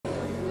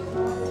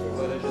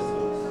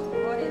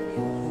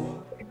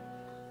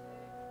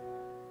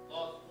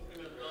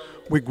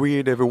We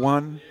greet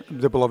everyone,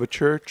 the beloved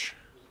church,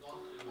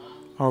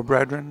 our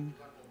brethren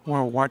who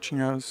are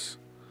watching us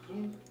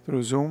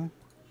through Zoom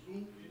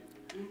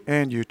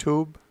and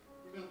YouTube.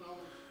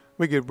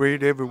 We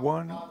greet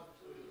everyone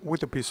with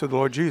the peace of the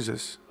Lord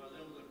Jesus.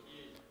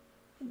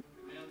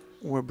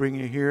 We're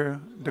bringing here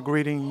the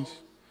greetings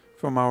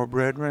from our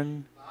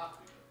brethren,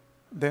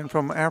 then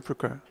from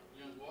Africa.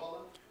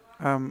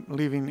 I'm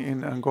living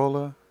in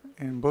Angola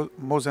and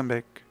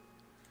Mozambique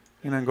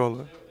in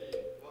Angola.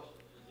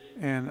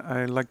 And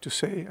I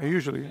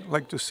usually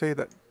like to say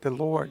that the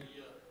Lord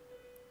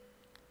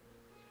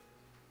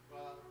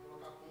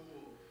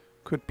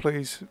could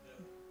place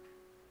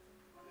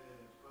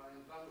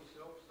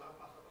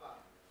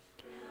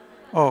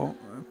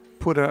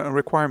put a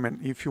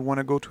requirement. If you want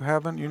to go to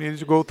heaven, you need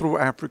to go through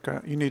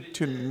Africa. You need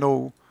to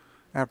know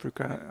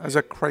Africa as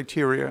a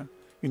criteria.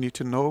 You need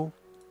to know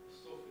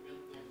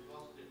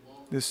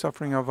the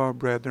suffering of our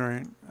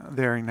brethren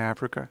there in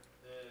Africa.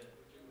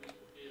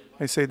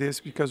 I say this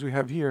because we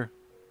have here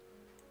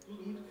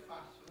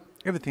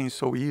everything is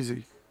so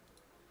easy.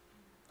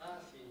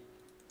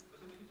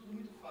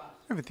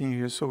 Everything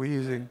here is so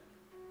easy.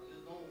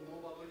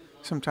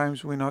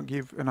 Sometimes we not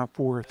give enough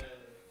worth.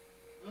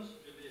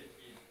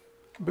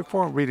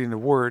 Before reading the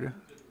Word,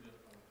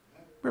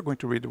 we're going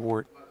to read the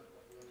Word,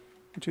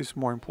 which is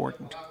more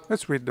important.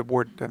 Let's read the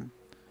Word then.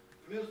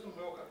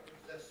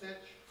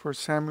 1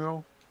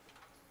 Samuel,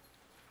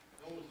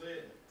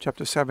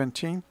 chapter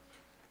 17,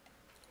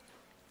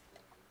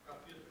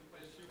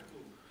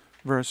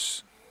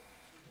 verse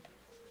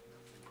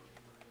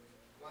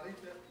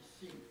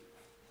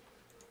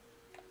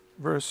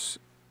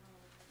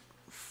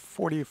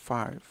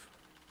 45.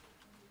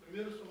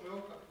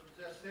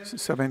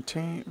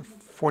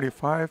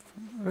 17:45.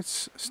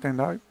 Let's stand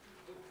up.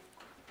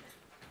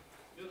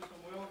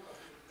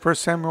 1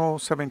 Samuel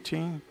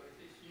 17,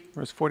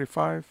 verse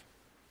 45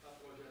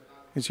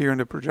 is here in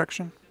the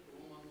projection.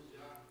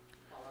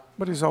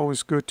 But it's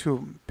always good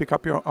to pick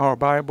up our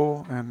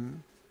Bible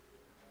and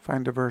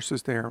find the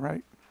verses there,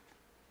 right?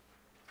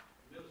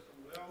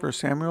 1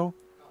 Samuel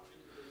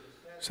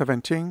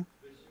 17,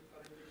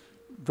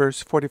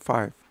 verse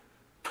 45.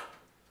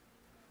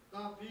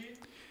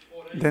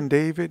 Then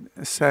David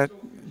said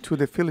to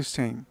the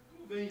Philistine,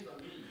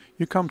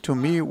 "You come to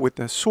me with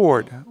a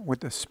sword,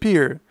 with a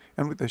spear,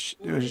 and with a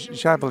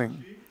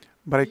javelin,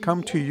 but I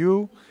come to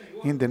you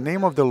in the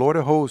name of the Lord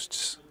of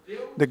hosts,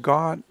 the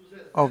God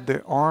of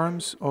the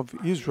arms of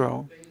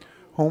Israel,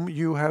 whom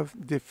you have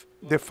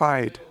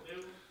defied."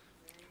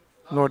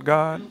 Lord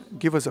God,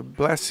 give us a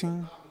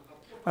blessing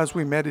as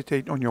we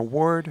meditate on your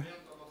word,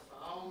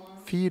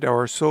 feed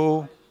our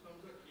soul,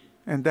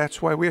 and that's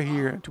why we're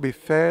here, to be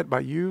fed by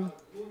you,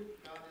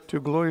 to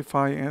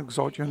glorify and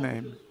exalt your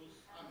name.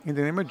 In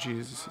the name of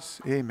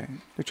Jesus,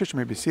 amen. The church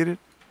may be seated.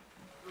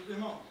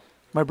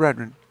 My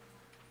brethren,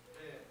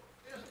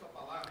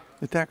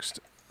 the text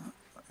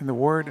in the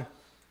word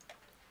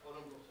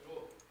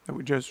that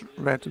we just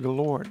read to the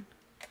Lord,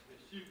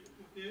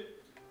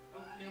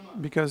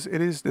 because it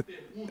is the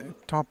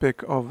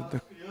topic of the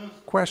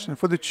question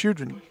for the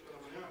children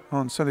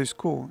on Sunday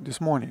school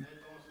this morning.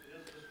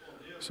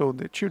 So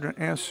the children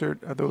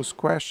answered those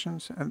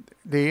questions, and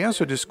they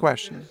answered this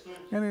question.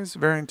 And it's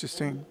very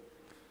interesting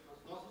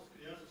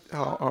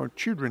how our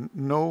children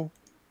know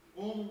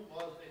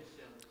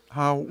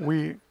how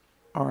we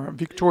are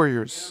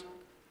victorious.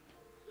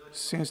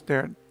 Since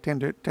their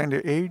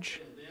tender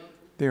age,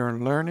 they are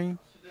learning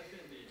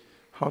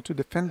how to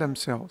defend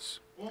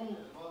themselves.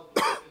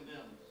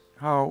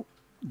 How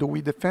do we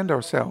defend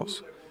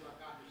ourselves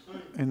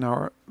in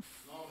our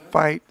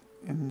fight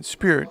in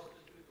spirit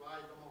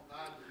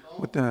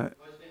with the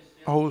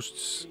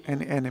hosts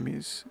and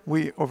enemies?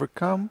 We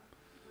overcome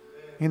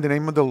in the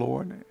name of the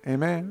Lord.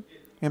 Amen.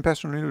 And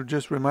Pastor Nino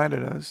just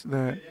reminded us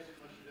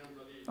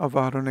of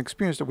an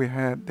experience that we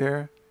had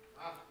there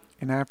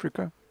in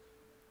Africa.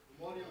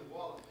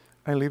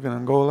 I live in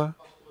Angola,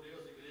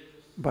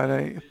 but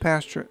I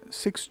pastor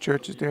 6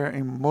 churches there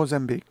in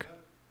Mozambique.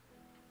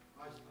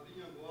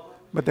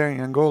 But there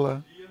in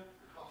Angola,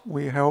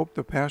 we help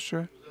the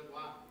pastor.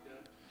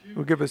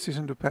 We give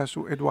assistance to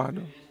Pastor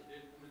Eduardo.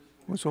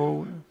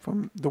 So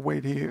from the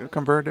way he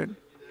converted,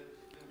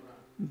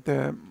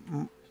 the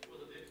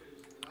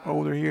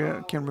older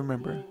here can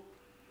remember.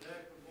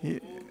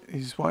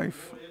 His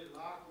wife,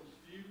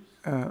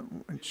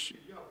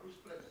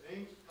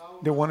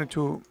 they wanted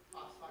to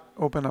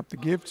open up the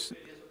gifts.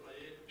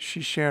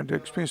 She shared the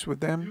experience with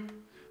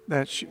them,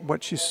 that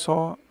what she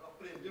saw,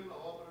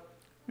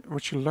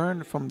 what she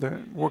learned from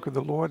the work of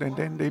the Lord, and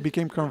then they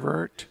became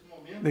converted.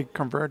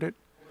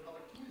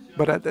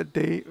 But at that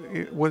day,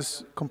 it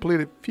was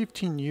completed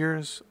 15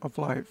 years of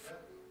life,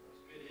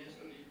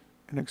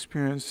 an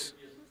experience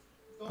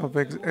of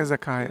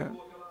Ezekiah.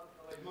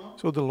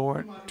 So the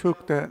Lord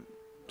took that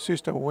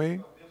sister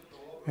away,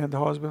 and the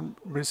husband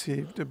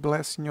received the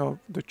blessing of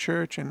the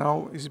church, and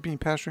now is being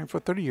pastoring for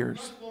 30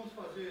 years.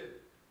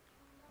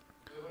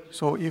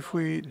 So if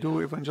we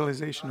do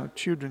evangelization of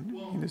children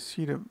in the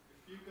city of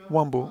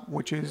Wambo,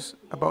 which is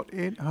about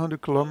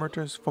 800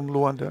 kilometers from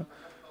Luanda,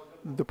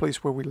 the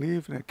place where we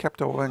live, the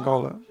capital of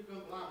Angola.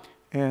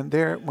 And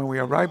there, when we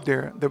arrived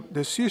there,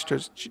 the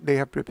sisters, they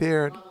have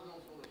prepared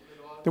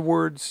the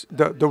words.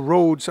 The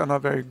roads are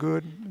not very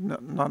good,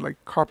 not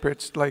like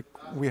carpets like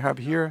we have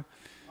here.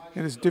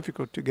 It is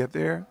difficult to get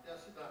there.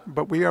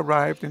 But we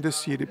arrived in the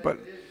city. But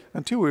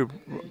until we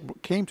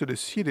came to the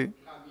city,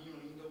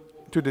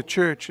 to the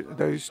church,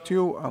 there is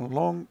still a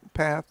long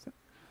path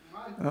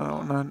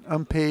on an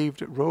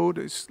unpaved road.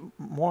 It's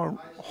more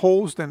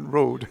holes than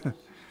road.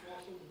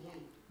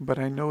 But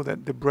I know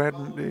that the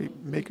brethren, they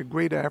make a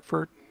great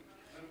effort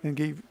and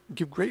give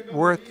great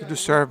worth to the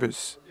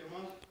service.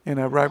 And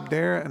I arrived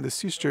there, and the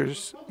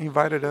sisters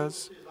invited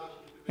us,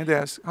 and they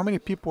asked, how many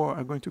people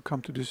are going to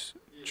come to this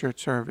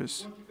church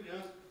service?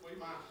 It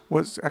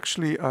was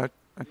actually a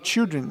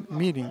children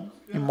meeting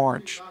in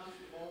March.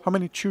 How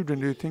many children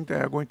do you think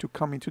that are going to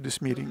come into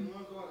this meeting?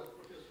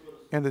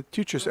 And the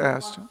teachers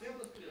asked,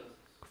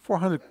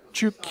 400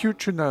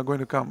 children are going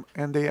to come.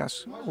 And they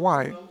asked,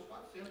 why?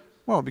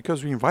 Well,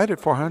 because we invited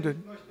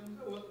 400.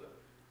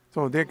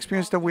 So the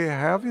experience that we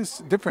have is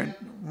different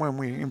when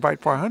we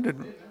invite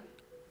 400,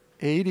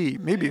 80,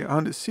 maybe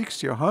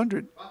 160,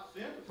 100,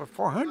 but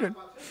 400.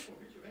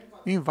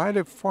 We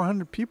invited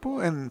 400 people,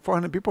 and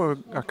 400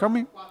 people are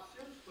coming.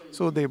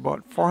 So they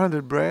bought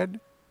 400 bread,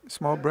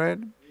 small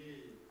bread,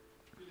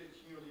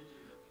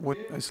 with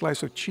a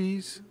slice of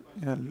cheese,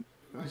 and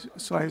a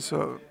slice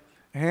of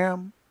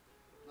ham,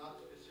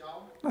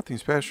 nothing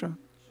special,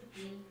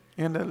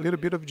 and a little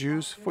bit of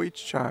juice for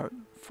each child,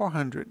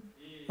 400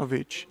 of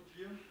each.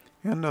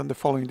 And on the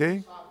following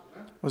day,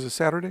 was a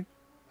Saturday,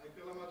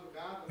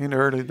 in the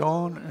early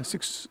dawn, at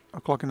 6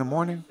 o'clock in the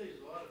morning,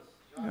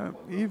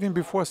 even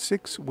before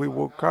 6, we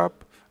woke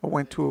up. I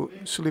went to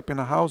sleep in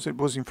a house. It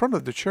was in front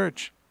of the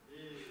church.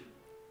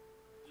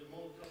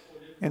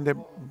 And the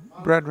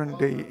brethren,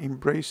 they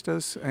embraced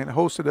us and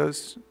hosted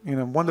us in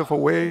a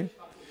wonderful way.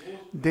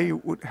 They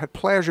had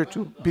pleasure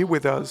to be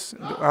with us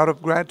out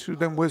of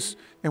gratitude, and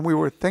we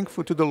were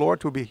thankful to the Lord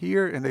to be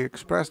here, and they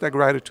expressed that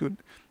gratitude.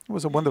 It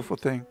was a wonderful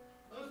thing.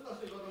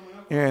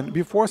 And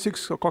before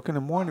 6 o'clock in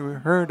the morning, we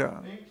heard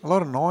a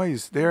lot of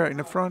noise there in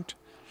the front.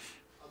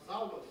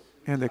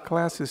 And the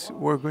classes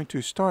were going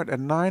to start at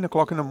 9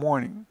 o'clock in the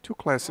morning. 2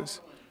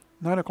 classes,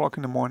 9 o'clock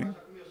in the morning.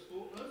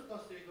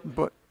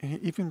 But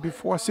even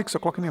before 6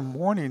 o'clock in the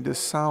morning, the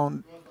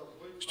sound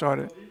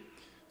started.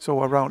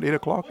 So around 8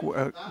 o'clock, we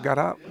got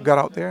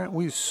out there.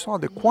 We saw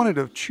the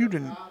quantity of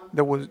children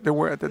that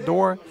were at the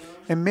door,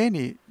 and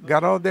many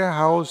got out of their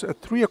house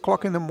at 3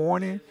 o'clock in the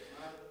morning,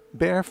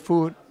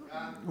 barefoot,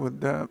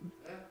 with the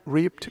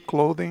ripped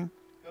clothing,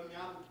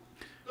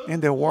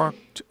 and they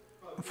walked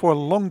for a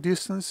long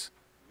distance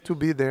to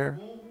be there.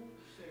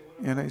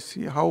 And I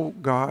see how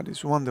God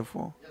is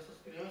wonderful.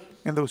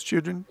 And those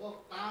children,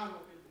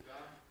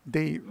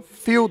 they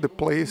filled the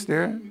place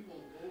there.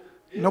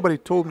 Nobody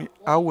told me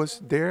I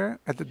was there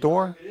at the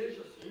door.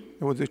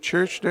 There was a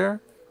church there.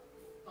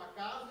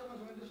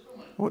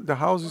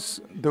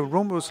 The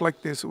room was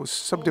like this. It was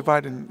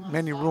subdivided in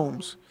many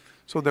rooms.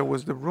 So there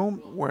was the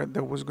room where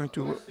there was going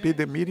to be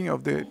the meeting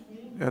of the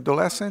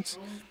adolescents,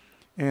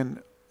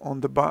 and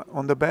on the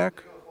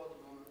back,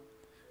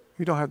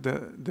 you don't have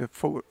the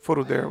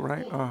photo there,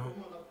 right?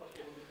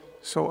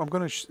 So I'm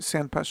going to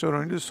send Pastor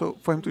Ronaldo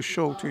for him to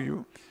show to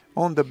you.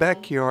 On the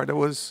backyard,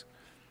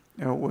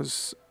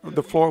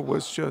 the floor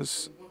was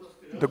just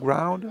the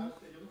ground,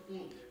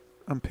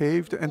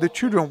 unpaved, and the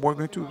children were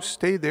going to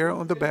stay there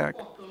on the back.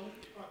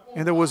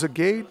 And there was a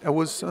gate. I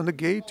was on the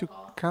gate to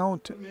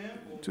count,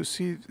 to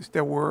see if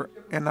there were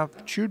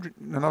enough children,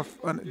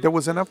 there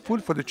was enough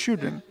food for the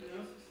children.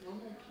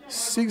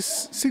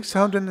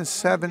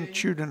 607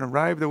 children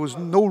arrived. There was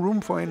no room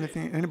for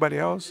anybody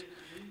else.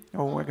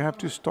 Oh, I have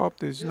to stop.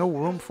 There's no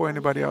room for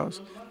anybody else.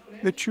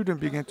 The children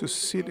began to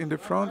sit in the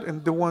front,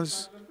 and the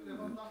ones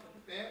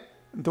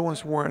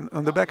were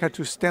on the back had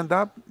to stand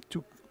up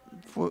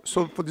for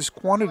this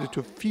quantity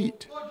to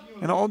feed,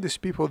 and all these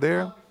people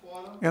there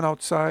and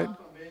outside.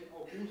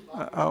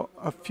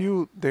 A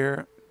few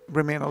there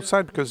remain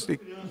outside because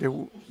there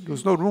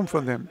was no room for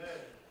them.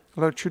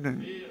 A lot of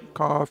children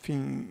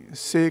coughing,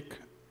 sick.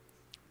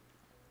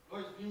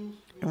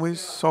 And we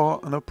saw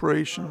an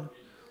operation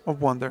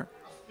of wonder.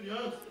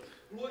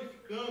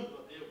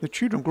 The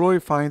children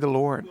glorifying the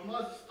Lord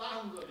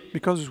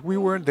because we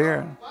were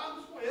there.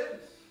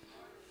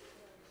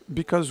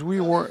 Because we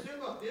were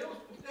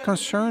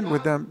concerned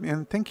with them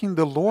and thanking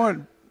the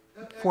Lord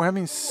for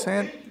having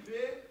sent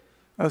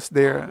us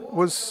there. It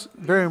was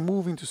very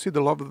moving to see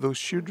the love of those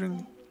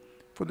children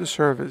for the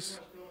service.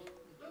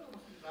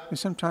 And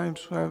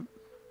sometimes we have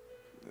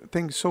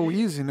things so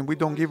easy and we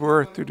don't give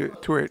worth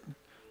to it.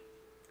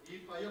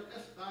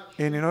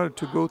 And in order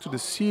to go to the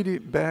city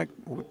back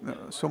with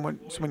so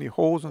many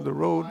holes on the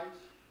road,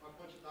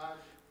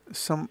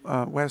 some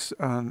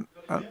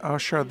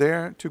usher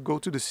there to go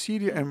to the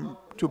city and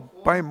to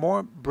buy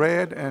more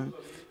bread and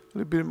a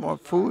little bit more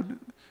food.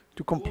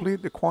 to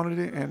complete the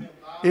quantity, and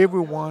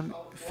everyone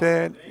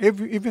fed,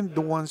 even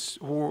the ones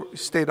who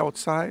stayed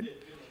outside.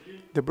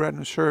 The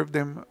brethren served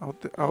them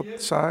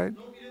outside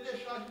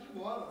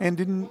and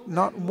did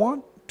not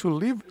want to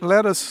leave,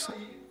 let us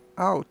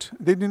out.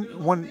 They didn't,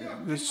 when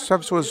the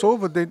service was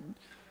over,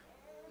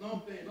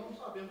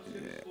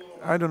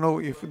 I don't know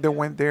if they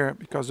went there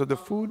because of the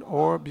food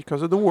or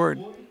because of the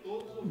word,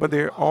 but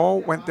they all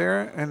went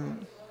there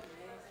and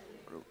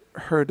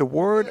heard the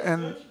word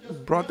and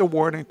brought the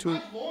word into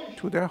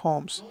their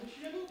homes.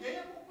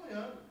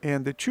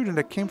 And the children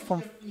that came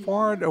from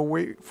far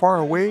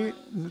away,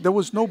 there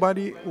was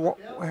nobody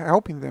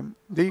helping them.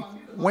 They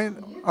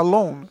went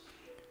alone.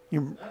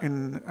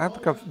 In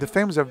Africa, the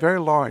families are very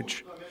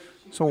large,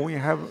 so we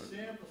have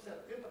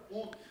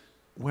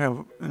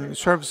in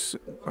service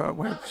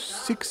we have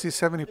 60,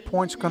 70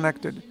 points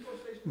connected,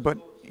 but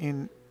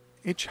in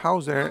each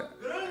house there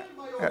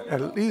are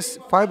at least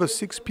 5 or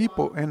 6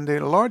 people, and the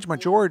large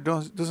majority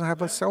doesn't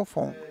have a cell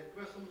phone.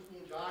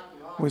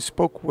 We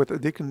spoke with a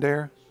deacon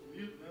there.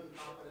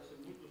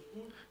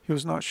 He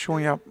was not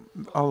showing up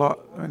a lot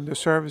in the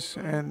service,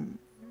 and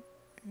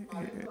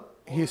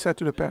he said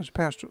to the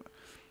pastor,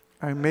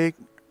 I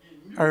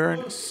earn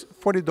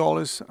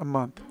 $40 a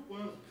month,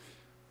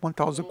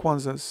 1,000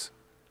 kwanzas.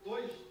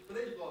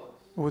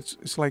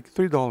 It's like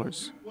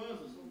 $3.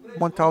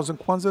 1,000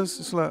 kwanzas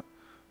is like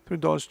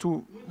 $3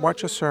 to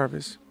watch a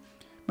service.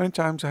 Many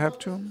times I have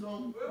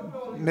to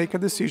make a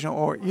decision,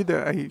 or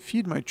either I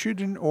feed my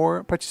children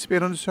or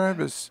participate in the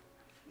service.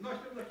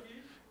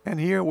 And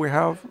here we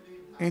have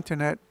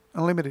internet,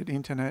 unlimited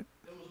internet.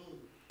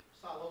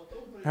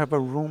 I have a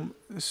room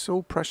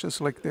so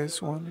precious like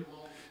this one.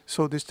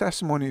 So this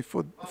testimony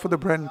for the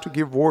brethren to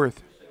give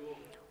worth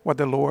what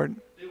the Lord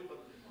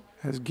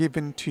has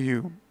given to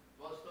you.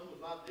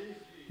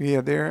 We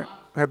are there,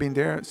 have been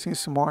there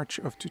since March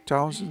of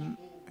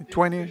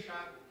 2020.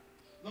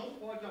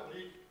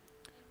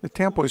 The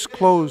temple is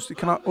closed, it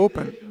cannot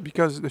open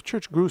because the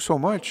church grew so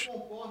much.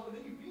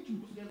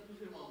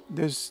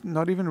 There's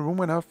not even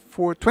room enough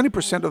for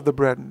 20% of the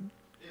brethren.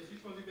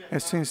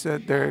 And since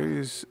there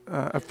is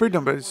a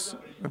freedom, but it's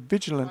a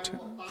vigilant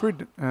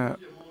freedom,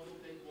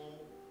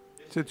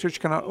 the church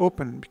cannot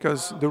open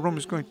because the room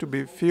is going to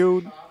be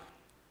filled,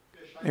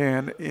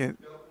 and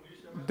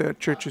the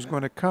church is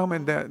going to come,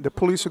 and the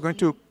police are going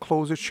to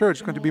close the church.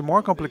 It's going to be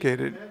more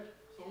complicated.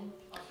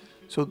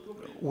 So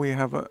we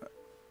have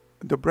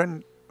the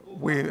brethren.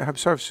 We have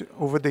service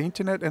over the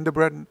internet, and the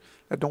brethren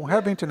that don't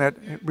have internet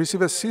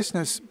receive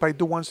assistance by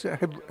the ones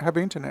that have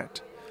internet.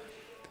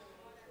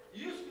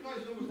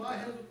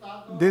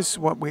 This,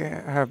 what we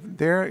have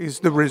there, is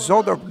the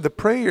result of the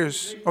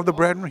prayers of the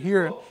brethren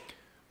here.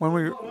 When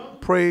we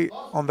pray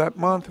on that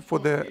month for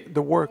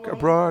the work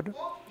abroad,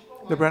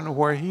 the brethren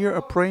who are here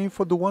are praying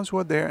for the ones who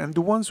are there, and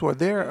the ones who are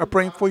there are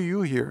praying for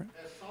you here.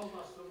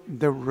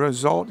 The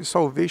result is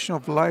salvation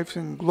of life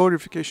and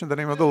glorification of the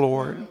name of the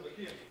Lord.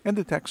 And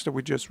the text that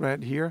we just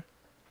read here,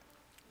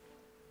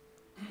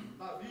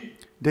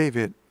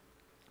 David,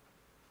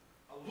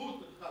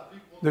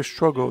 the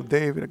struggle of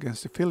David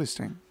against the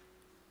Philistine.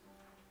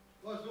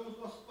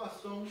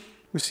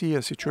 We see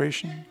a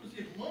situation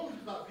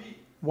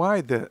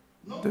why the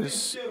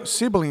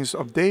siblings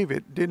of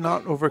David did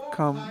not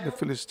overcome the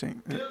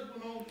Philistine.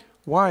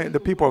 Why the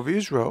people of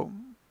Israel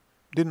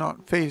did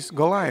not face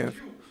Goliath.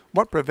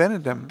 What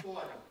prevented them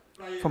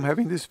from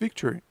having this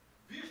victory?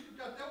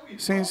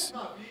 Since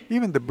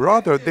even the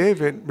brother of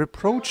David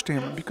reproached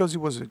him because he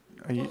was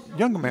a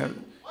young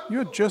man.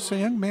 You're just a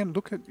young man,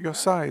 look at your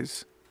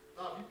size.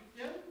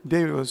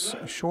 David was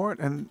short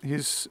and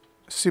his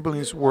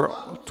siblings were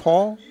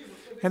tall.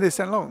 And they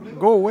said, no,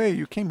 go away,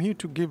 you came here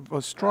to give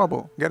us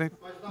trouble,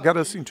 get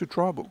us into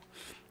trouble.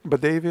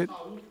 But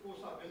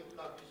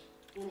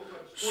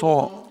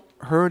Saul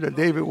heard that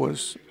David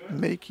was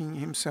making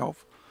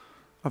himself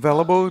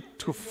available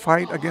to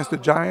fight against the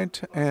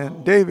giant,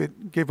 and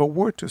David gave a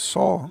word to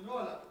Saul.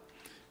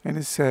 And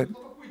he said,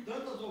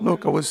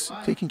 look, I was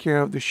taking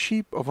care of the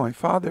sheep of my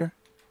father,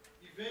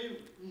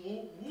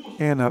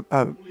 and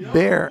a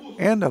bear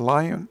and a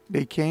lion,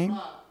 they came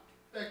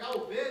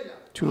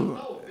to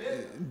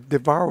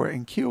devour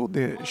and kill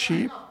the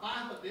sheep,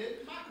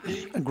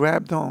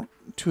 grabbed on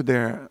to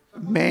their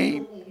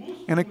mane,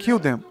 and I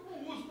killed them.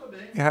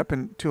 It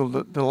happened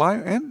to the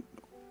lion and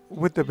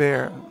with the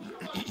bear.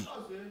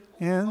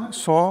 And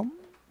Saul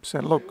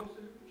said, look,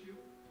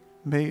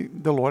 may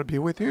the Lord be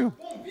with you.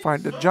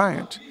 Fight the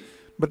giant.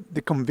 But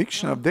the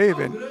conviction of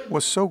David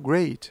was so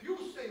great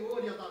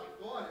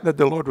that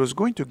the Lord was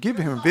going to give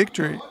him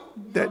victory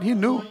that he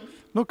knew,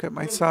 look at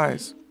my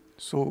size,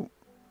 so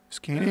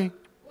skinny.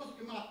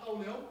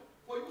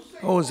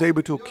 I was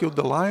able to kill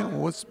the lion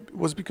was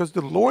because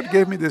the Lord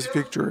gave me this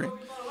victory.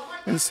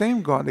 And the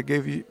same God that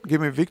gave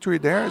me victory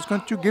there is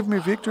going to give me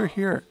victory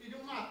here.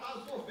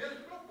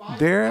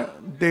 There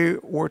they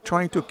were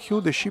trying to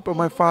kill the sheep of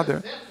my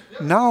father.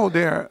 Now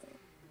they're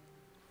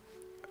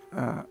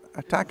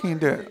attacking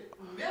the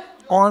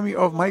army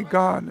of my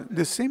God.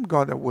 The same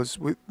God that was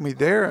with me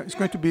there is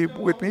going to be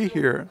with me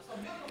here.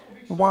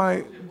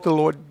 Why the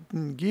Lord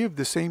didn't give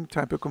the same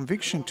type of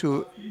conviction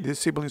to the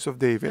siblings of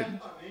David.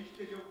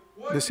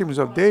 The siblings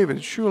of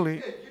David,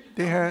 surely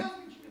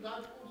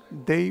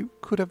they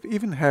could have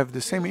even have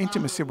the same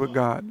intimacy with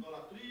God.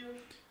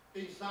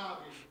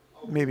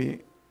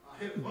 Maybe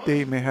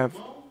they may have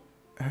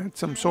had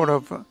some sort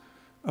of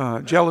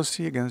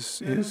jealousy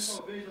against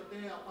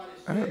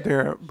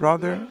their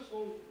brother.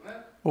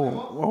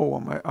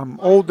 I'm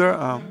older,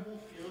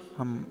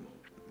 I'm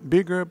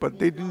bigger, but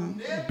they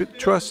didn't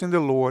trust in the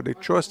Lord. They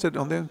trusted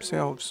on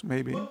themselves,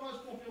 maybe.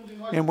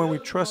 And when we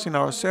trust in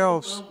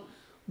ourselves,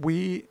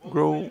 we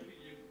grow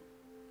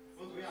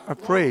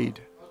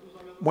afraid.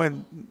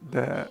 When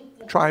the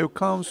trial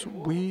comes,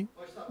 we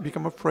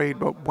become afraid.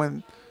 But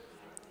when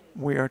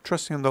we are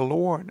trusting in the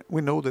Lord,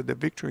 we know that the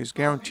victory is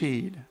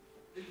guaranteed.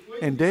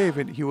 And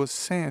David, he was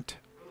sent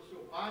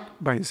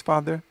by his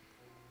father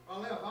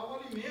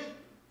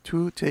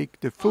to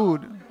take the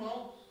food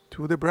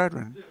to the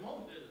brethren,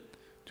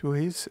 to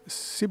his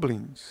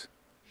siblings.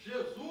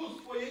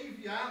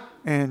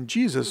 And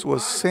Jesus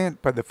was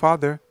sent by the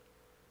Father.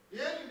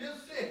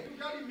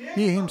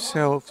 He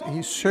himself,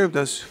 he served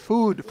us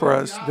food for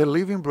us, the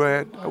living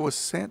bread that was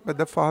sent by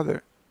the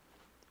Father.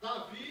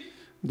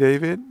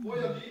 David,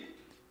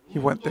 he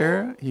went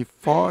there, he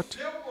fought,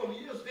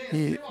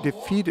 he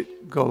defeated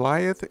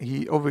Goliath,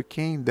 he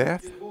overcame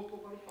death,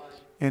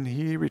 and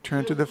he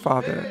returned to the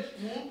Father.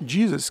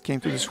 Jesus came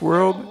to this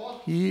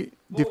world, he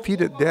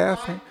defeated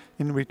death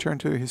and returned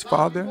to his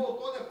Father.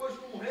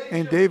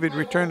 And David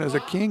returned as a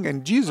king,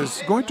 and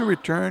Jesus is going to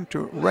return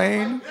to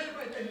reign,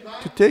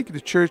 to take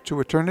the church to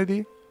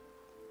eternity.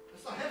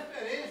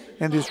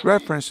 And this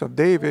reference of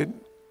David,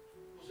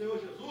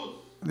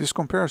 this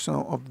comparison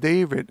of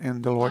David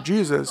and the Lord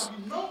Jesus,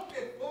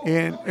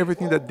 and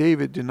everything that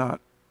David did not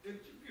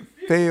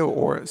fail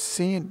or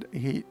sin,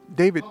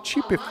 David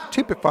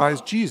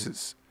typifies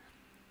Jesus.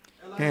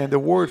 And the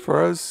word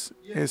for us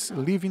is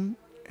living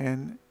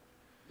and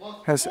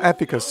has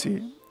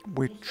efficacy.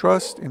 We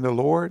trust in the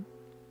Lord.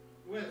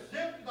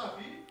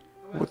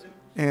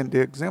 And the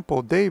example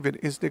of David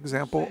is the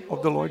example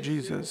of the Lord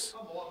Jesus.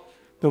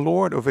 The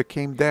Lord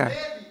overcame death,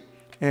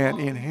 and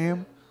in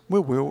him we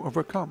will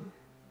overcome.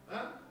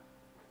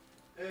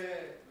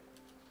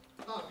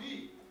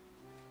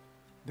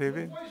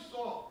 David,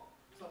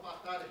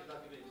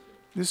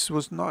 this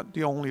was not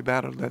the only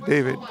battle that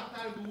David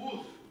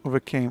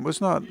overcame. It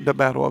was not the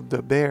battle of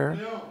the bear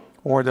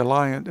or the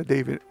lion that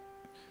David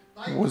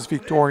was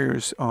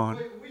victorious on.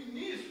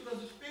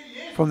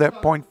 From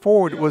that point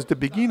forward, it was the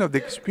beginning of the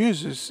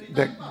experiences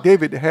that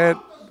David had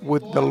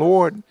with the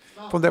Lord.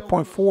 From that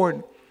point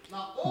forward,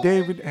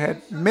 David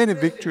had many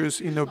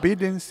victories in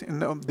obedience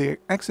and the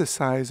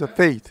exercise of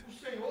faith.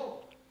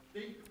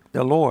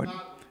 The Lord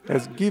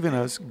has given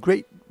us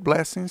great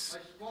blessings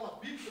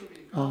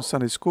on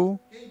Sunday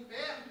school.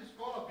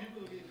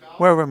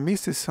 Whoever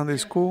misses Sunday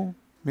school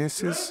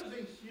misses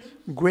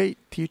great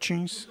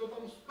teachings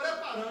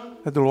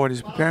that the Lord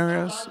is preparing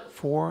us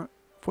for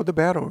the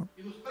battle,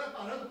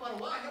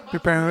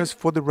 preparing us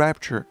for the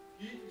rapture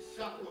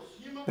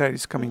that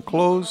is coming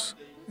close,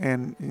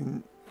 and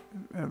in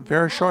a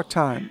very short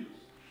time,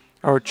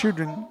 our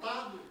children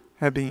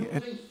have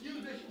been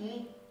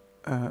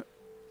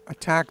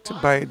attacked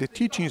by the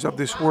teachings of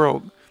this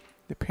world.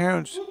 The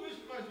parents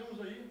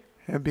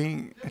have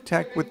been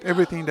attacked with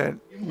everything that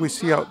we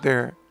see out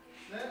there.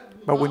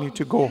 But we need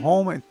to go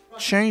home and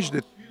change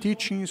the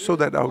teachings so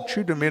that our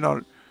children may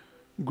not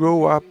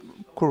grow up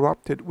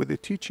corrupted with the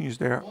teachings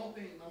that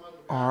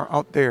are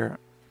out there.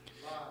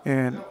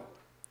 And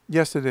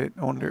yesterday,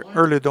 on the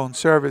early dawn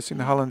service in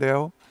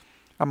Hallandale,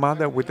 a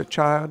mother with a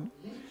child,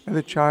 and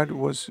the child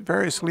was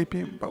very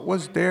sleepy, but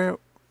was there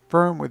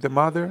firm with the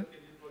mother.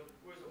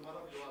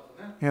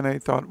 And I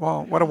thought,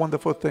 wow, what a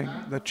wonderful thing.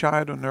 The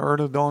child on the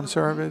early dawn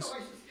service,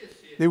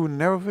 they will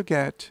never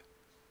forget.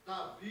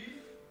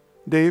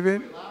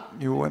 David,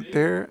 he went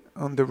there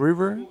on the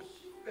river,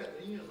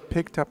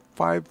 picked up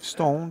 5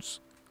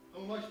 stones.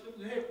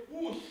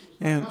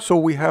 And so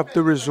we have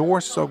the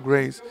resource of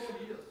grace.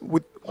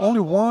 With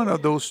only one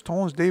of those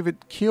stones,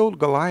 David killed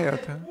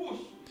Goliath.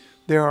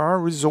 There are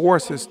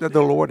resources that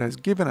the Lord has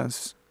given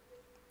us.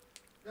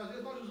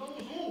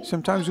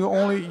 Sometimes we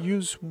only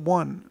use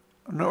one,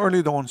 an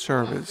early dawn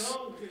service,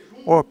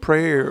 or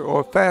prayer,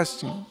 or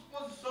fasting,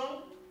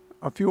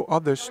 a few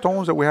other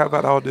stones that we have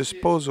at our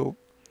disposal.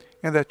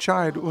 And that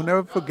child will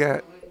never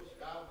forget.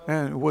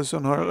 And it was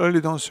on our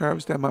early dawn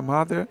service that my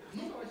mother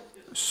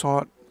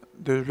sought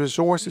the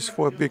resources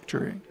for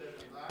victory.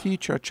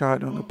 Teach our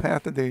child on the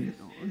path that they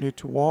need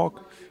to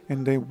walk,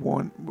 and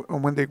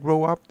when they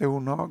grow up, they will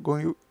not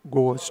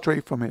go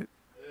astray from it.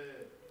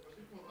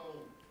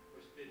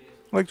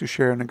 I'd like to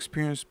share an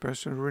experience,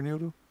 Pastor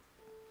Renildo.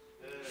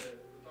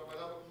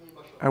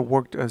 I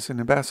worked as an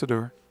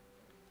ambassador.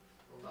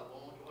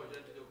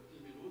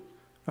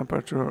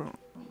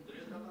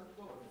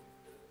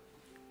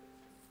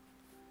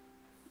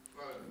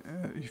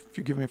 If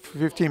you give me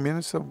 15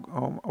 minutes,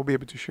 I'll be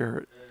able to share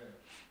it.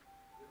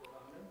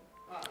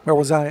 Where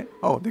was I?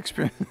 Oh, the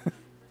experience.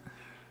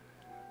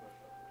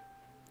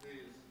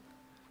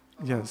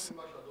 Yes,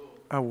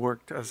 I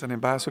worked as an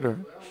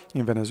ambassador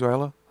in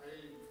Venezuela.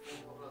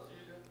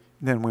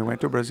 Then we went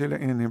to Brasilia,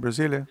 and in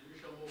Brasilia,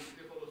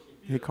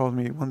 he called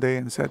me one day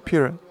and said,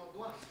 Peter,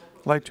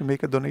 I'd like to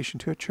make a donation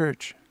to a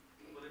church.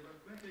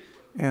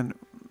 And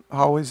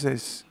how is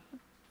this?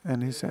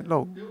 And he said,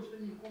 no,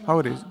 how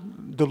it is?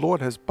 The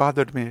Lord has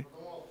bothered me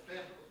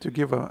to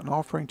give an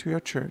offering to your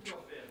church.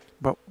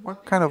 But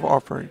what kind of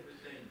offering?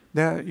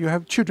 There you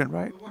have children,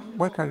 right?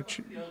 What kind of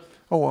children?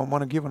 Oh, I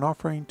want to give an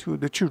offering to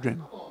the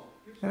children.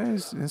 And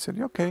I said,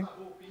 okay,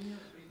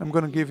 I'm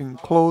going to give him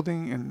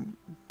clothing and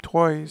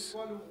toys.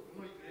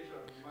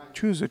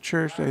 Choose a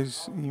church that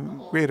is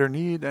in greater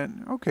need,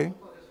 and okay,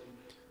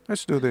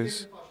 let's do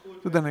this.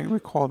 So then we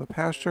called the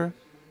pastor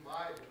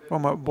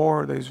from a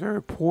board that is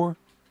very poor,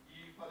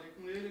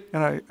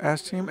 and I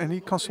asked him, and he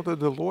consulted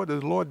the Lord. The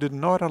Lord did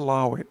not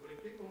allow it.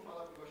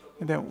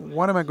 And then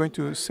what am I going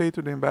to say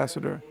to the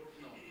ambassador?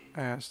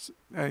 I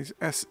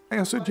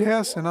answered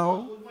yes, and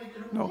now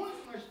no.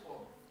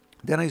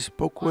 Then I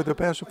spoke with the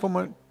pastor from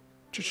a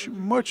church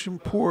much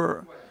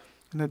poorer,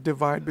 in a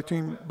divide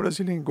between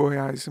Brazil and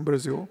Goiás in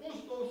Brazil.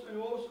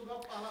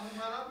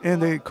 And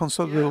they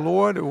consulted the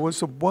Lord. It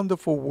was a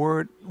wonderful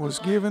word was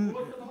given,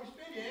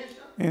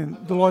 and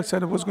the Lord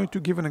said it was going to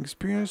give an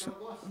experience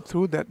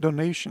through that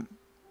donation.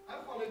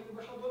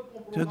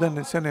 So then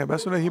they sent the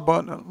ambassador. He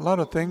bought a lot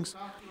of things.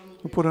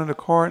 We put on the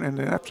cart, and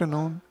in the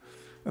afternoon,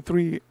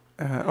 3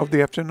 of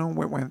the afternoon,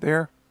 we went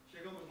there.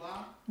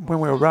 When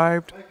we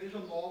arrived, it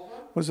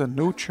was a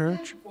new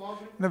church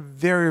in a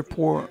very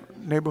poor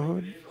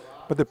neighborhood,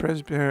 but the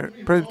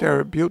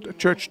presbytery built a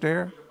church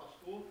there.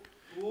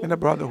 And a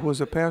brother who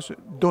was a pastor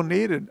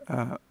donated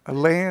a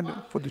land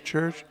for the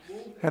church,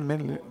 had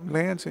many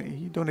lands, and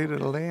he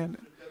donated a land.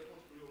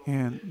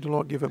 And the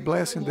Lord gave a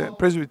blessing. The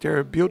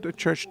presbytery built a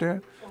church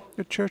there.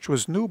 The church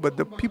was new, but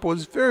the people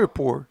was very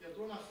poor.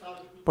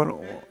 But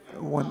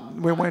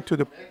when we went to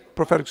the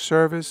prophetic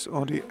service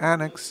on the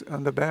annex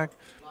on the back,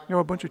 there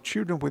were a bunch of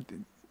children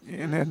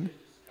and then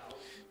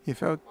he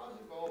felt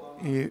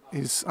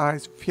his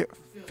eyes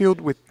filled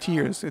with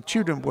tears. The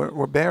children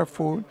were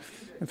barefoot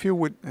and filled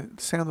with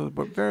sandals,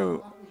 but very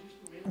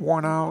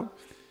worn out.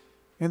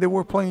 And they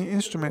were playing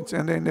instruments.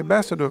 And then the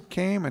ambassador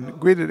came and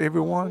greeted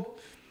everyone,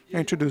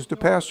 introduced the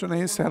pastor, and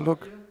he said,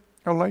 look,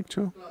 I'd like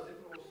to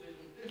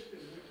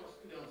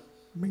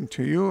bring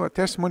to you a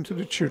testimony to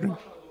the children.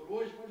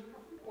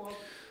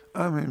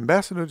 I'm an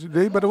ambassador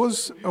today, but I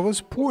was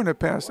poor in the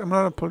past. I'm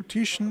not a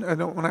politician. I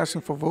don't want to ask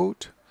him for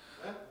vote.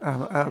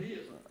 I'm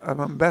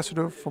an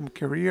ambassador from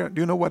Korea.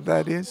 Do you know what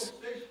that is?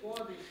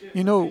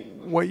 You know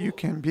what you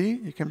can be?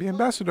 You can be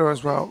ambassador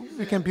as well.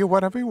 You can be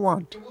whatever you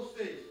want.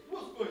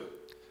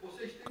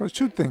 Because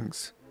 2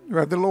 things. You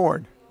have the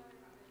Lord.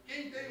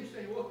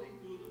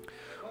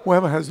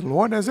 Whoever has the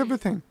Lord has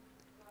everything.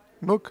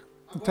 Look,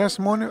 the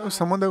testimony of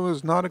someone that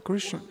was not a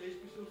Christian.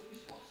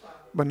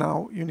 But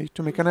now you need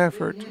to make an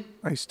effort.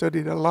 I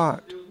studied a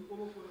lot.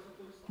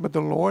 But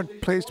the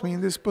Lord placed me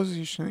in this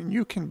position, and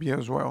you can be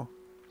as well.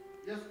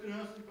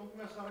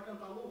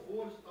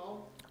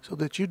 So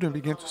the children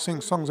began to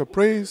sing songs of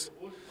praise.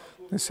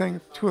 They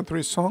sang 2 or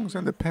 3 songs,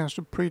 and the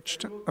pastor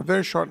preached a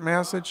very short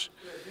message.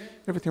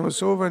 Everything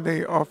was over.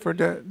 They offered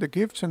the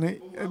gifts, and they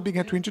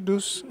began to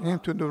introduce him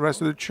to the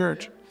rest of the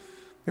church.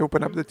 They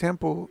opened up the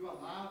temple,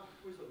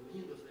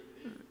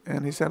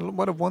 and he said,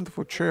 what a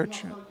wonderful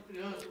church.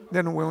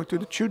 Then we went to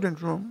the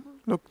children's room.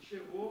 Look,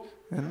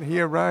 and he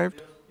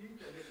arrived.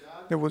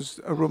 There was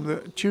a room,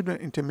 the children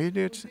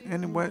intermediate,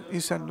 and he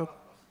said, look,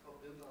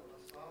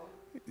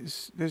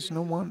 there's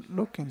no one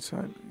look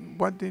inside.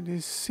 What did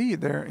he see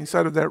there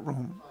inside of that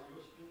room?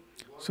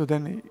 So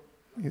then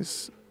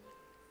his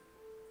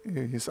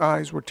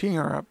eyes were tearing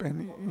up,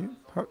 and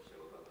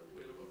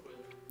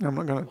I'm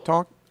not going to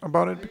talk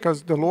about it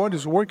because the Lord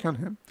is working on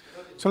him.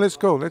 So let's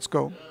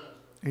go.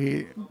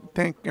 He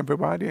thanked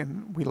everybody,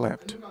 and we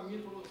left.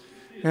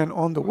 And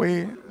on the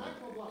way,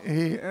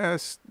 he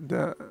asked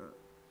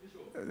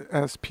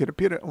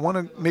Peter, I want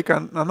to make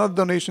another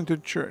donation to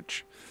the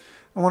church.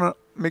 I want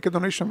to make a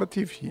donation of a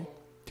TV.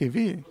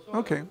 TV?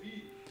 Okay.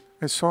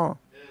 I saw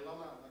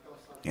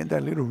in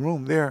that little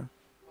room there,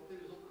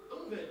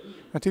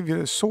 a TV that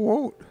is so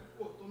old.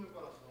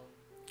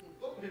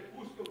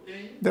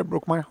 That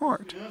broke my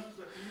heart.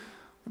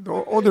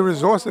 All the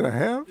resources that I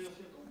have,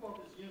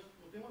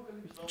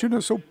 children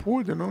are so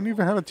poor, they don't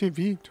even have a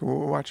TV to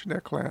watch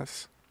their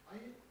class.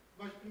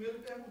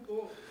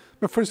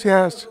 But first he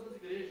asked,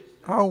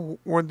 how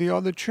were the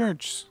other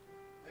churches?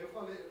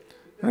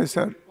 And I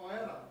said,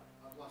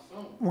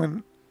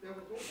 and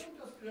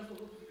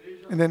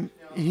then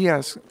he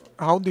asked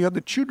how the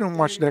other children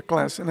watch their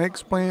class. And I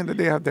explained that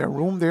they have their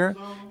room there,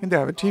 and they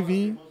have a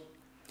TV,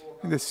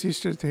 and the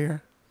sisters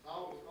there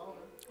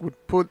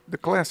would put the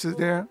classes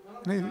there.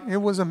 And he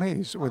was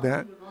amazed with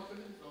that.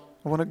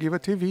 I want to give a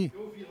TV.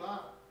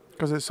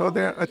 Because I saw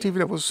there a TV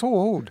that was so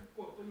old.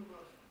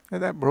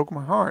 And that broke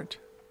my heart.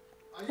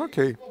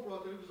 Okay.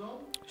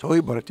 So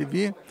he bought a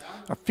TV,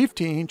 a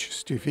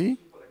 50-inch TV,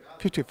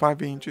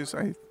 55 inches,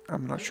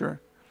 I'm not sure.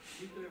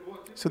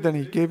 So then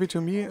he gave it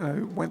to me, and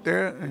I went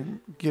there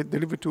and get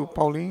delivered to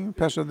Pauline,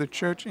 pastor of the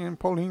church, and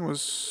Pauline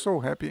was so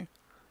happy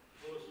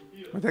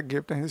with that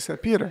gift. And he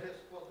said, Peter,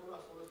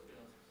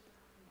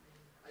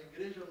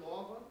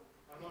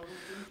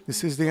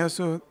 this is the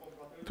answer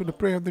to the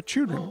prayer of the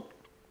children.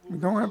 We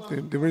don't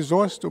have the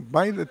resource to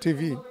buy the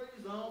TV.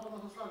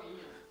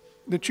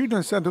 The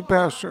children said to the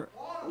pastor,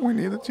 we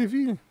need a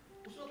TV.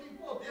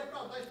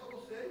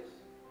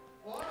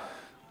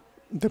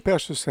 The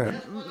pastor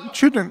said,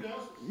 children,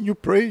 you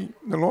pray,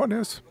 the Lord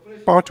has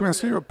power to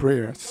answer your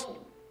prayers.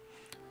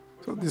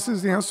 So this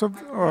is the answer of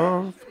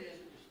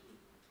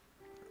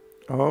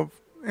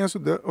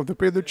the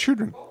prayer of the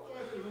children.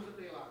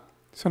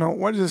 So now,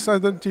 what is the size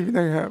of the TV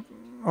that you have?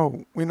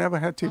 Oh, we never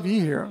had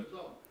TV here.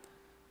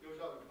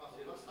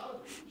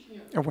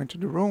 I went to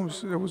the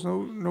rooms, there was no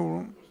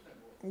room.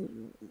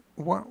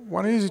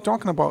 What is he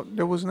talking about?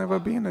 There was never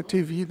been a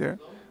TV there.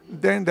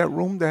 There in that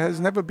room, there has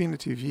never been a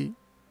TV.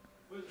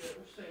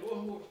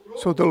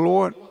 So the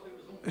Lord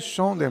has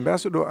shown the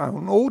ambassador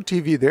an old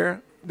TV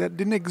there that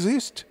didn't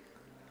exist.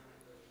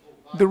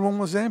 The room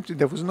was empty,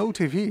 there was no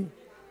TV.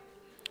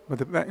 But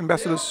the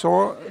ambassador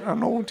saw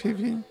an old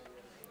TV.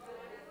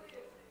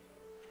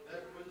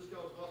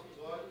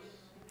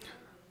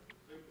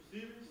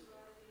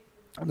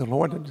 And the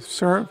Lord that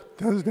served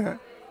does that.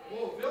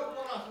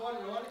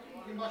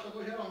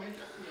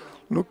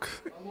 Look,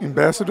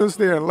 ambassadors,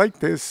 they are like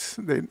this.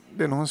 They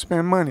don't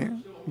spend money.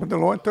 But the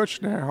Lord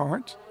touched their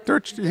heart,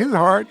 touched his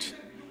heart.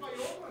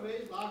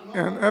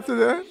 And after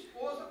that,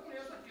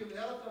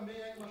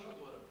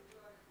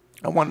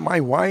 I want my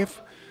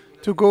wife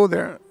to go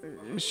there.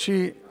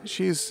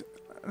 She's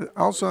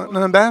also an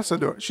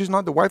ambassador. She's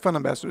not the wife of an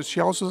ambassador.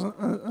 She's also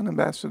an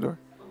ambassador.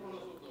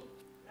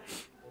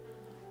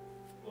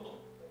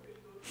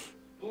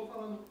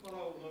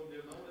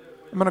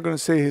 I'm not going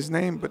to say his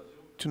name, but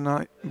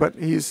tonight. But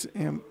he's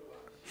an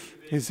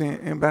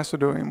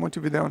ambassador in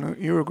Montevideo,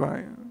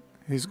 Uruguay.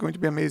 He's going to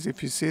be amazed if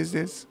he sees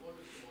this.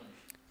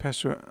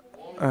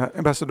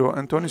 Ambassador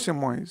Antonio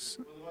Simões,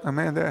 a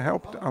man that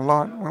helped a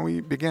lot when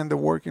we began the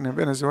work in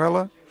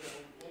Venezuela.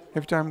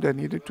 Every time they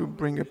needed to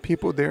bring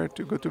people there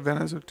to go to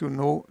Venezuela to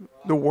know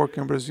the work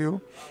in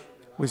Brazil,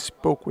 we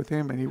spoke with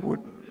him and he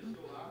would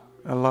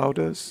allow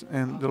us.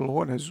 And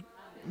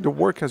the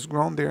work has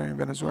grown there in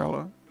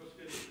Venezuela.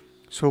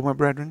 So, my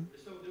brethren,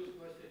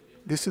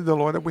 this is the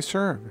Lord that we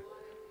serve.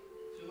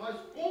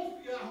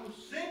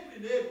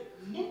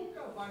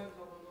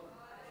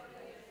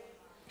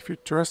 If you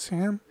trust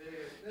Him,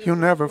 He'll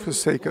never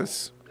forsake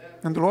us.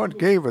 And the Lord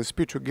gave us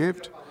spiritual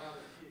gift.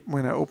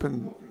 When I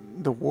open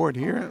the word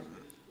here,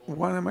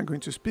 what am I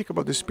going to speak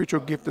about the spiritual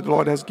gift that the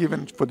Lord has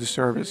given for the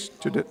service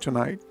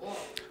tonight?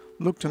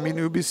 Look to me and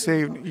you'll be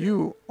saved,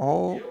 you,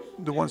 all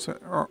the ones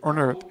that are on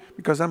earth,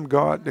 because I'm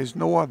God, there's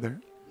no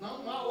other.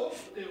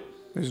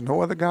 There's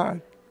no other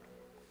God.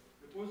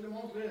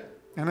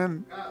 And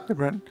then,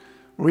 brethren,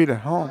 read at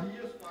home.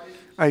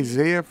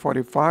 Isaiah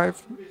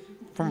 45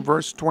 from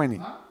verse 20.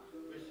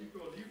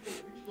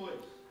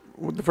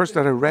 The verse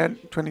that I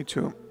read,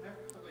 22.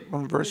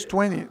 From verse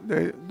 20,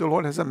 the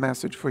Lord has a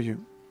message for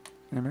you.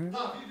 Amen.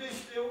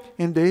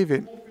 And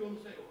David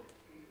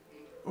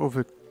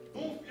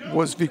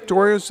was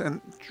victorious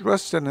and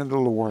trusted in the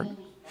Lord.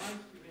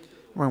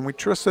 When we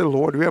trust the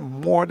Lord, we are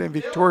more than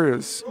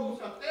victorious.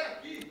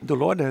 The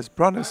Lord has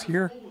brought us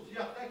here.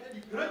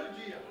 He's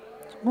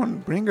going to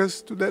bring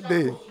us to that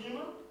day.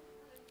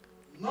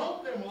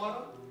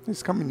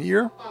 He's coming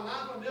here.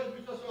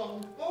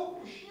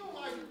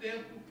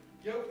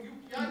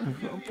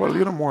 For a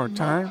little more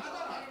time.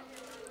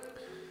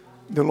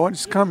 The Lord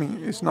is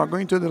coming. It's not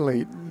going to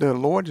delay. The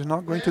Lord is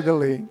not going to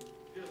delay.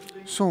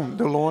 Soon,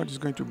 the Lord is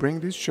going to bring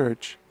this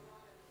church.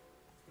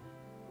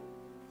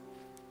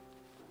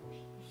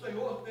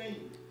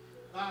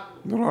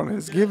 The Lord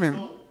has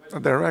given a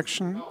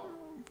direction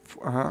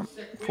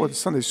for the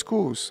Sunday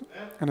schools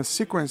and a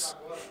sequence.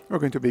 We're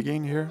going to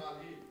begin here.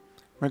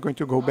 We're going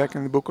to go back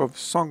in the book of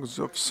Songs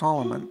of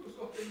Solomon.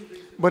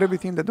 But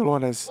everything that the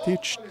Lord has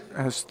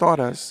taught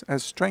us,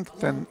 has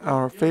strengthened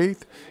our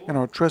faith and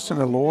our trust in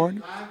the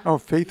Lord. Our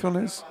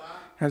faithfulness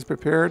has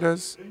prepared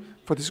us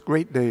for this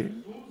great day.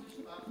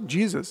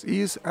 Jesus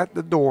is at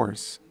the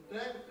doors.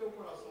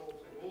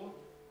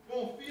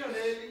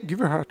 Give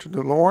your heart to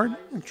the Lord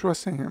and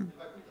trust in Him.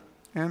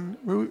 And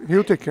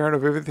He'll take care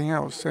of everything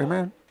else.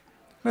 Amen.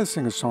 Let's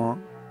sing a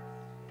song.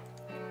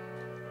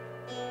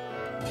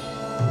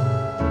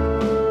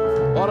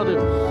 Glória a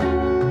Deus.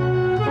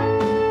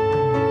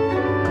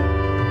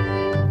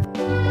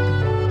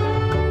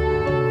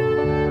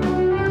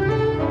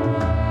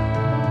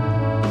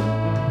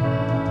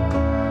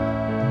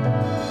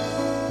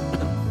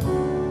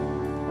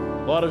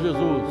 Glória a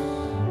Jesus.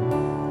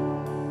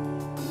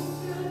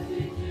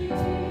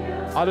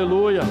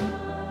 Aleluia.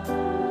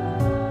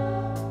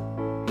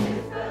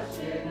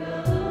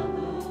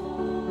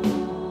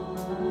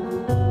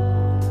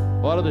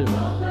 Glória a Deus.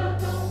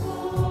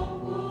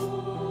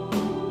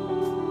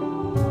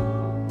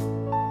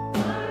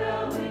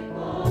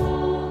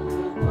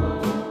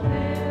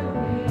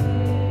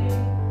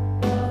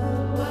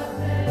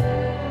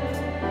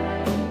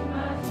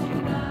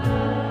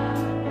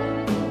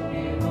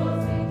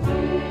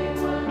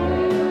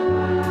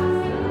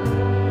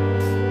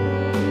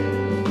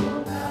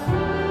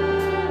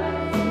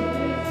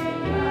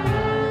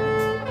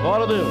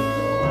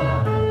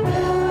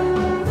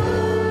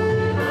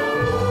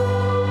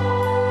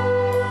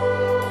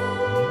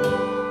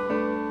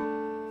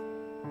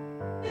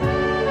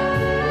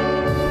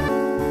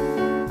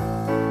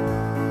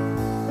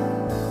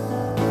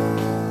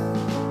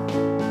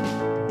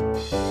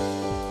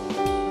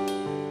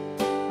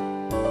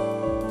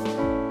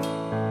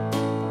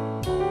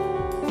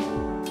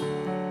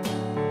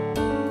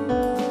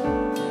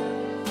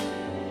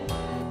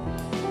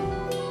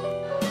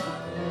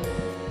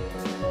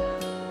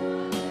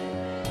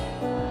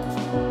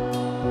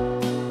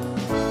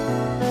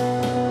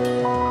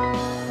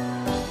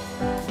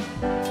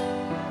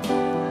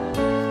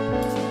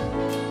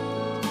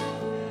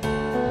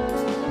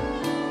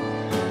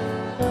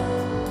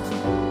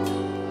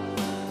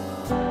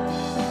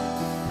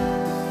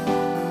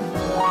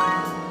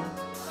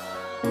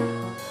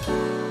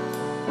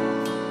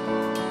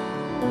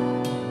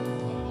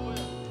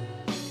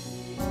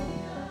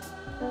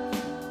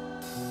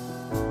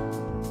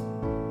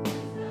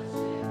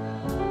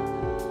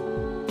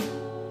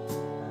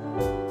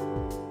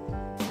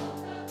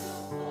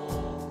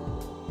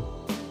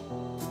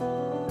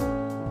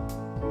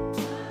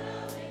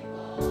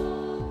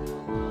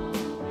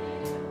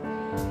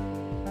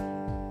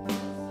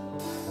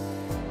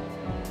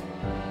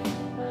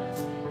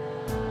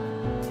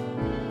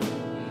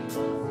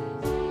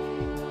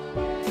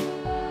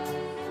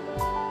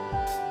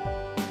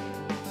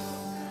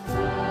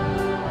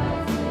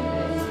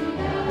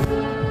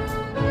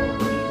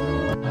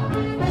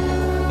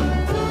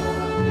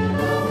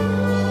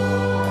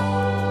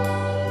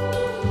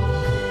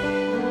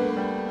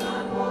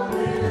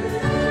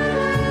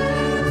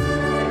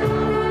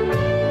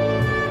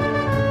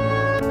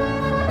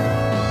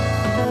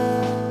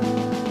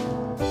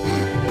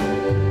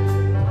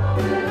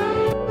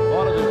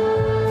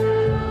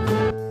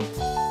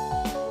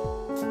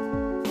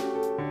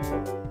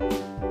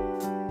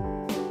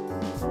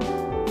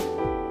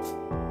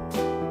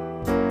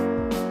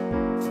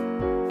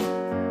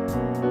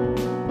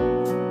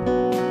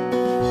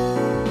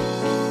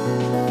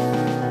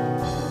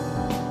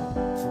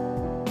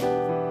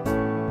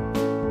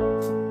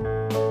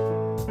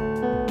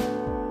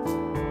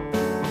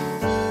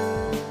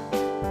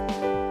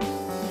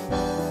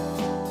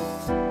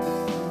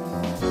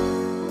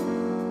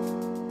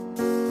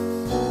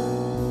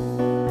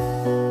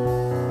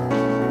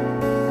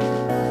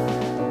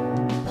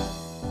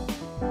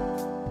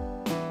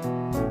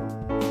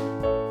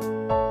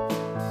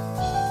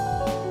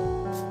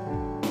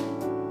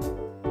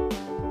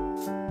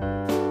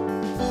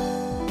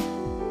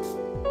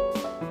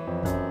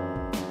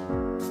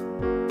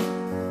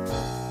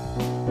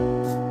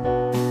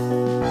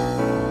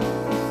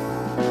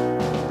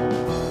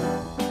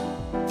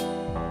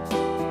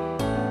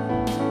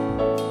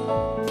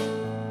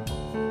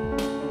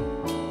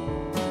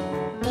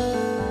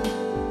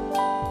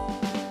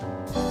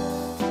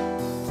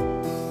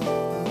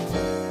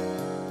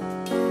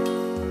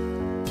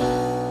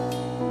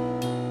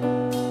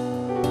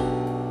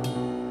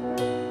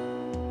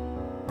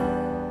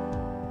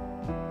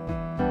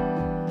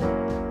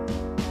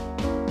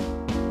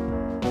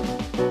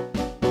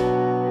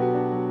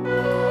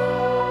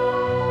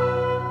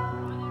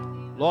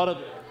 Glória a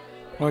Deus.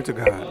 Glory to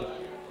God.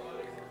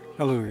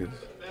 Hallelujah.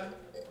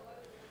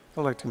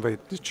 I'd like to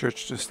invite the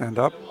church to stand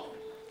up.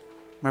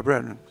 My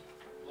brethren,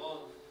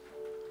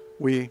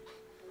 we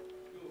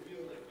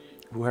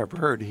who have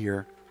heard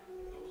here,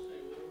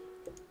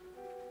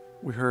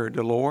 we heard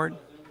the Lord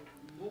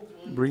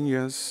bringing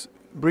us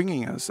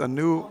a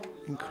new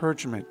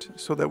encouragement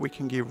so that we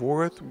can give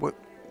worth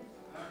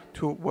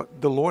to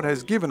what the Lord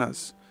has given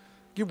us.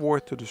 Give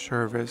worth to the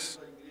service.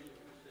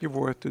 Give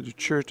worth to the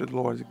church that the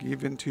Lord has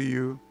given to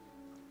you.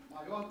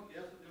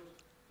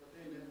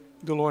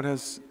 The Lord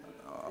has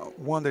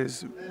one that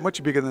is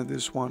much bigger than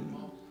this one.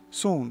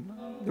 Soon,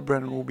 the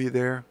brethren will be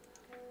there.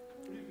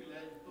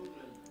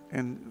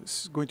 And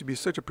it's going to be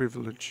such a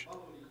privilege.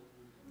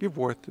 Give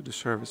worth to the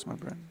service, my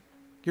brethren.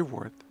 Give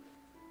worth.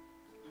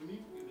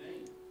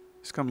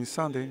 This coming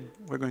Sunday,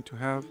 we're going to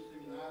have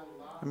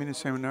a mini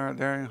seminar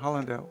there in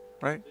Hollandale,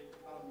 right?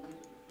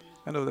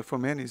 I know that for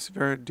many it's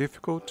very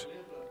difficult.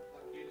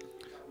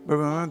 But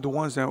remember the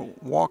ones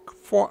that walk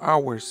 4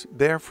 hours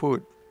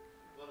barefoot.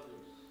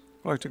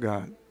 Glory to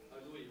God.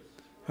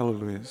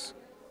 Hallelujah.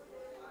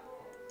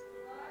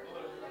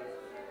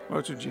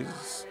 Glory to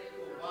Jesus.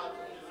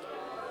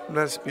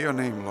 Blessed be your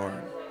name,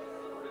 Lord.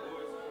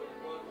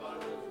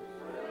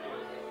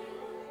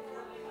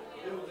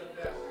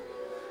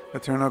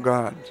 Eternal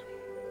God,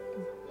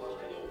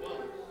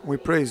 we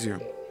praise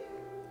you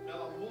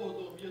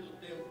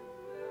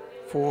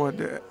for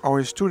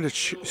our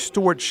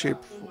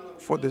stewardship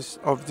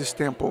of this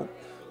temple,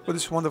 for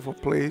this wonderful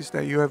place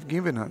that you have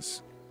given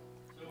us.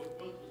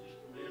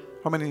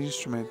 How many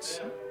instruments,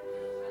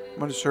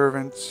 how many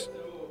servants,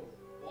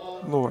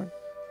 Lord,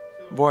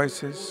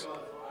 voices,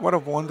 what a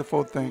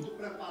wonderful thing.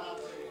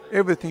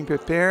 Everything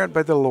prepared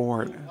by the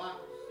Lord.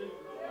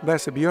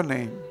 Blessed be your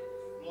name.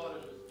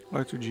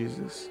 Glory to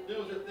Jesus.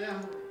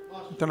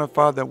 Eternal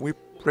Father, we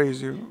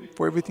praise you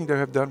for everything that you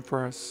have done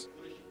for us,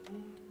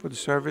 for the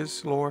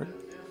service, Lord,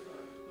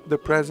 the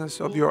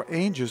presence of your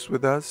angels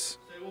with us.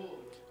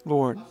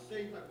 Lord,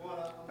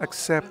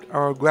 accept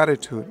our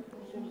gratitude.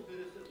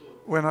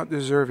 We're not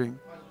deserving,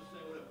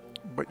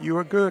 but you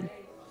are good.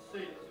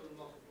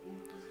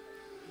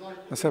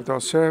 Accept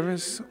our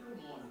service,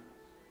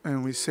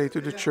 and we say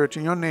to the church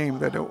in your name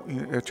that the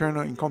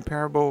eternal,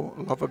 incomparable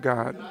love of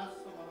God,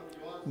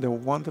 the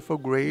wonderful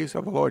grace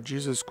of the Lord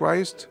Jesus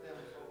Christ,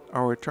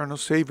 our eternal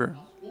Savior,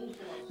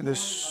 and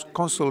the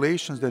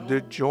consolations that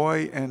the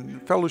joy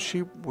and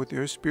fellowship with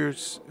your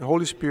spirits, the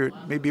Holy Spirit,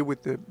 may be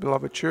with the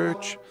beloved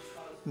church,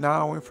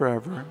 now and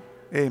forever.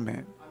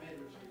 Amen.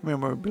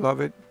 Remember,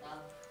 beloved,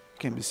 you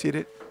can be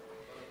seated.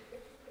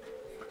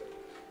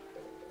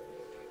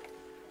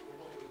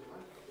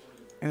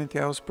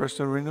 Anything else,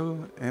 Pastor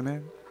Renu?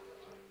 Amen.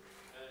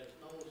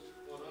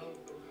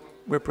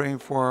 We're praying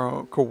for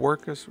our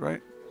co-workers,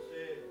 right?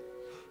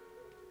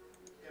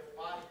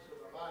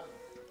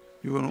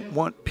 You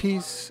want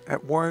peace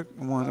at work,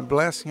 you want a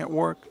blessing at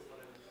work.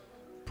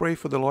 Pray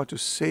for the Lord to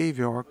save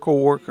your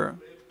co-worker.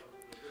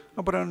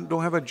 Oh, but I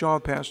don't have a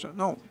job, Pastor.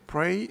 No,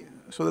 pray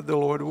so that the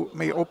Lord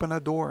may open a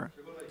door.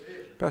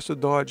 Pastor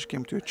Dodge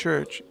came to a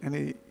church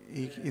and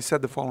he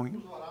said the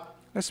following: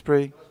 let's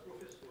pray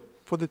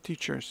for the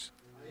teachers.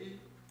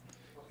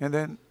 And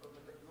then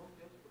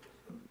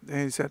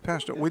he said,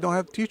 Pastor, we don't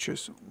have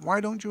teachers. Why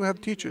don't you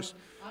have teachers?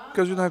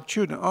 Because we don't have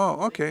children.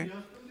 Oh, okay.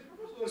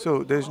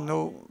 So there's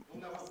no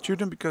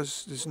children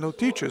because there's no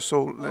teachers.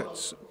 So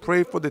let's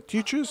pray for the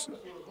teachers,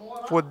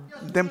 for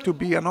them to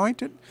be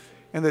anointed.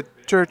 And the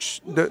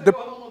church,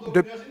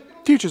 the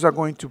teachers are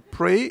going to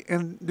pray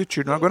and the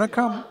children are going to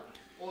come.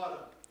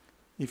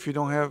 If you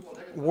don't have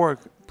work,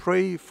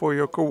 pray for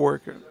your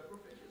co-worker.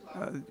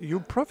 You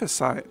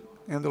prophesy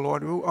and the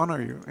Lord will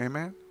honor you.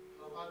 Amen.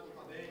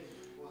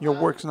 Your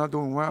work's not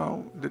doing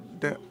well,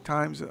 the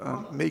times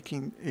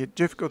making it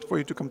difficult for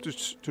you to come to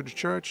the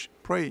church,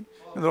 pray,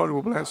 and the Lord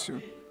will bless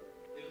you.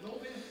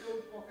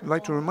 I'd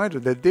like to remind you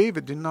that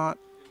David did not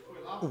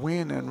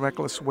win in a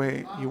reckless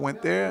way. He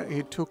went there,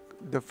 he took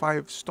the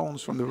 5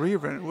 stones from the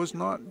river, and it was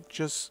not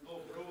just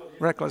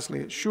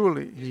recklessly.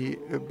 Surely he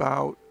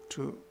about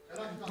to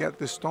get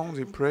the stones,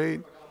 he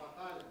prayed.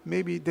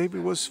 Maybe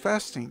David was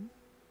fasting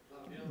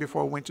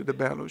before he went to the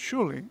battle.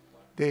 Surely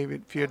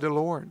David feared the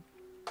Lord.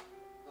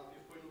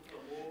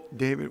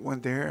 David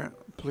went there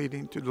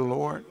pleading to the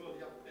Lord.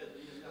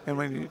 And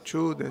when he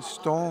threw the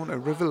stone, a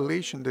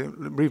revelation, the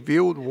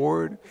revealed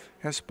word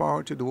has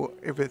power to do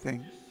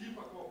everything.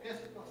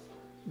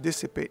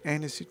 Dissipate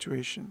any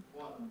situation.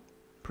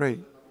 Pray.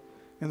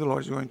 And the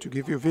Lord is going to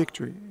give you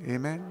victory.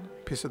 Amen.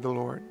 Peace of the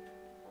Lord.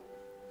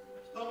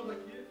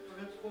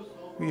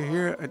 We are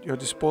here at your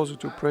disposal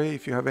to pray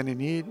if you have any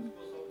need.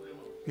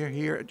 We are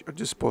here at your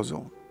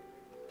disposal.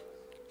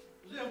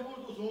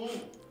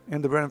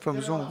 And the brethren from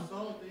Zoom,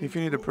 if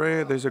you need a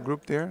prayer, there's a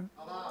group there.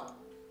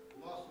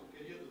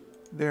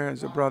 There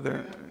is a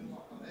brother,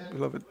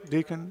 beloved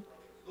deacon.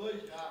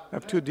 I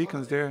have 2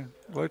 deacons there.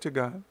 Glory to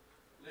God.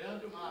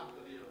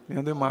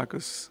 Leandro and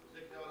Marcos.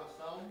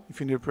 If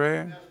you need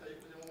prayer,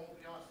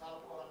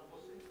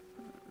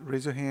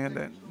 raise your hand,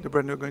 and the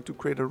brethren are going to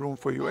create a room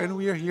for you. And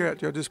we are here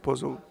at your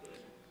disposal.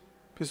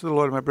 Peace of the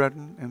Lord, my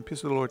brethren, and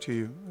peace of the Lord to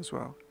you as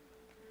well.